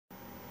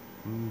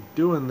I'm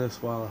doing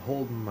this while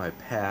holding my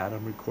pad.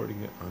 I'm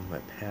recording it on my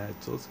pad.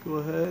 So let's go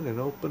ahead and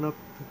open up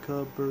the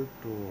cupboard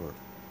door.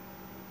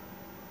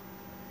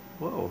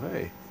 Whoa,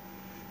 hey,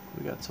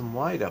 we got some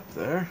white up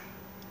there.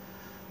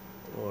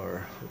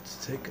 Or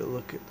let's take a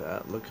look at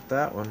that. Look at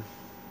that one.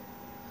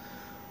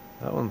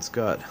 That one's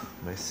got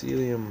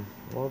mycelium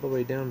all the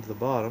way down to the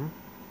bottom.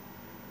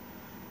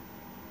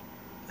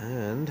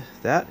 And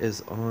that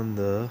is on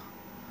the...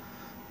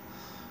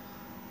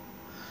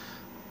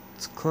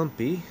 It's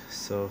clumpy,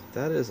 so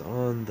that is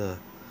on the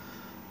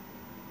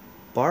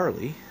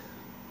barley.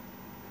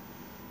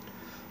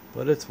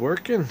 But it's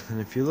working,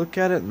 and if you look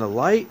at it in the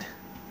light,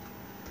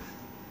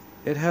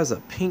 it has a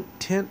pink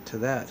tint to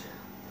that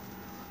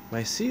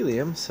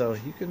mycelium, so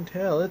you can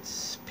tell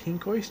it's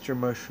pink oyster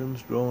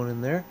mushrooms growing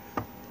in there.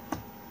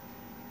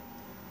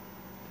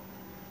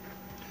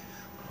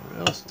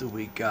 What else do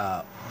we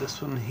got?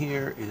 This one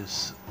here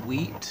is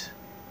wheat,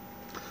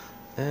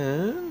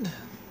 and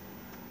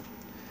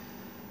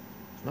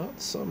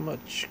not so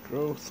much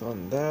growth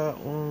on that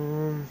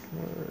one.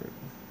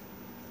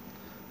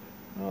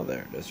 Oh,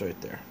 there it is right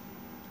there.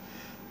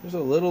 There's a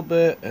little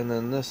bit, and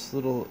then this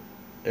little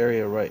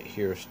area right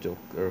here still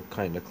are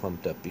kind of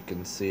clumped up. You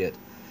can see it.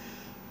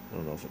 I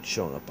don't know if it's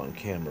showing up on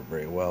camera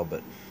very well,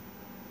 but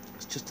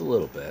it's just a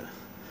little bit.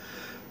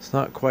 It's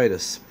not quite a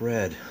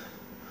spread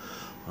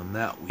on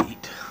that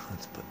wheat.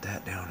 Let's put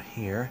that down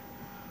here.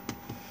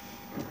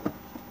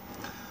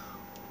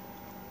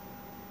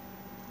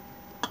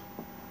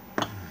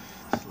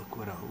 Let's look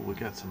what we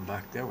got some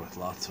back there with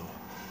lots of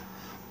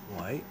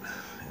white.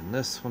 And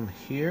this one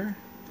here,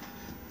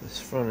 this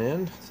front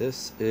end,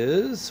 this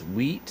is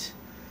wheat,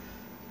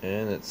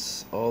 and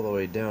it's all the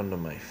way down to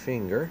my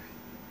finger.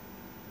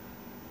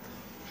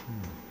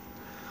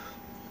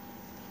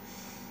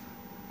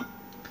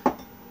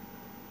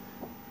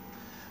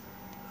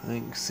 You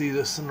can see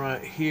this one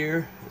right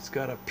here. It's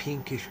got a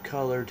pinkish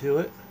color to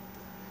it,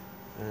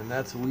 and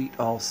that's wheat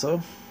also.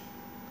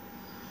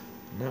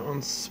 And that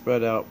one's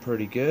spread out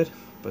pretty good,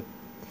 but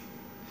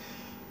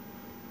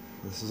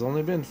this has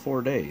only been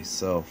 4 days,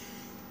 so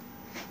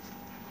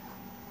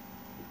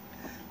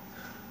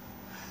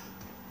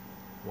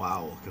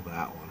wow, look at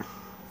that one.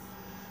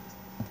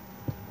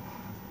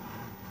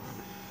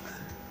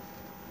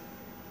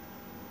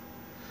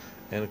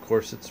 And of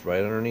course it's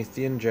right underneath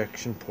the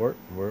injection port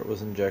where it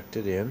was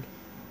injected in.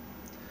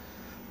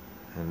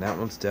 And that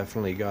one's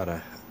definitely got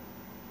a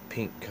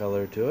pink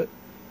color to it.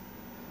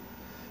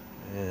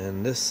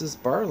 And this is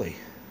barley.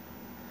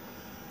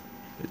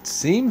 It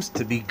seems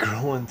to be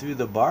growing through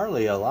the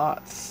barley a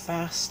lot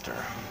faster.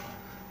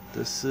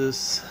 This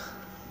is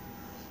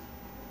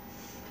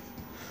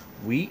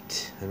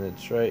wheat, and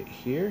it's right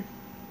here.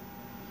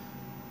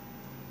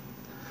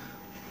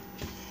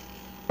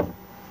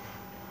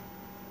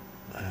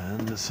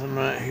 And this one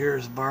right here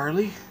is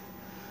barley.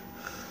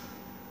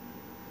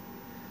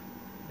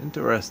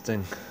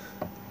 Interesting.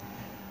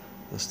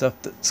 The stuff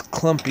that's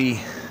clumpy.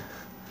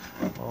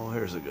 Oh,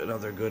 here's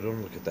another good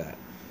one. Look at that.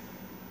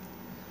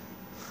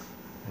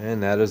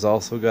 And that has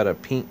also got a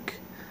pink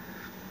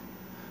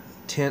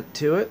tint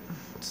to it.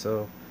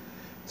 So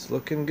it's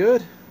looking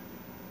good.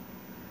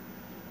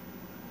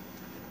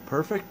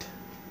 Perfect.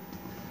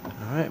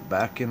 Alright,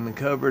 back in the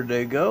cupboard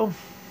they go.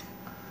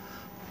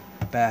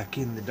 Back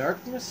in the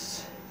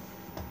darkness.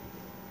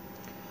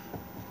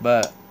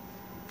 But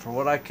for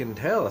what I can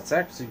tell, it's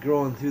actually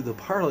growing through the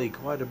barley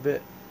quite a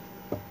bit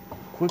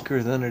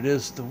quicker than it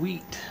is the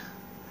wheat.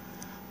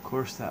 Of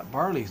course, that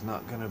barley's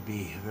not going to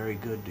be very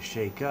good to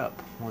shake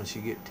up once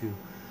you get to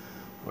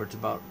where it's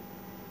about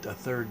a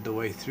third the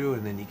way through,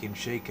 and then you can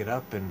shake it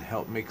up and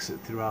help mix it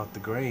throughout the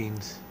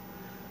grains.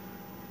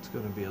 It's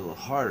going to be a little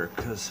harder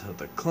because of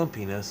the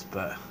clumpiness,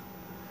 but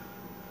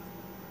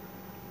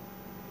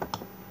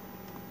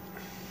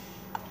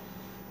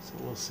so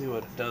we'll see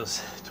what it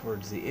does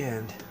towards the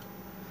end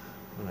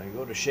when I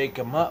go to shake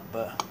them up.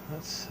 But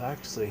that's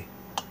actually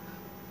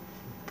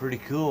pretty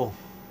cool.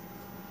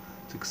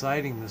 It's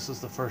exciting. This is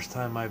the first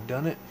time I've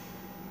done it.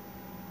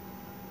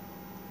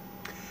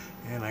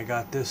 And I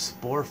got this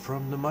spore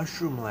from the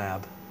mushroom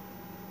lab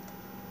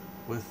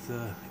with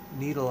the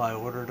needle. I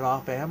ordered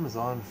off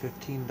Amazon,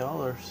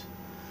 $15,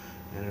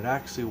 and it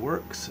actually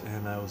works.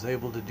 And I was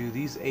able to do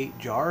these 8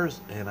 jars,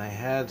 and I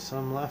had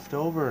some left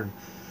over, and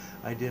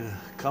I did a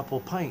couple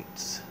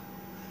pints,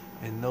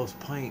 and those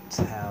pints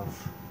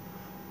have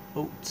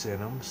oats in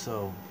them,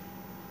 so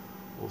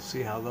we'll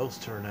see how those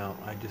turn out.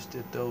 I just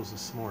did those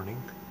this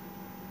morning.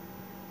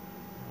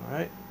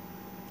 Alright,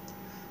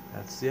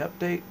 that's the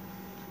update.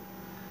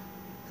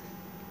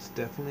 It's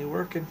definitely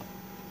working.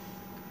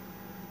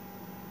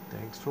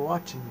 Thanks for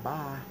watching.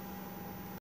 Bye.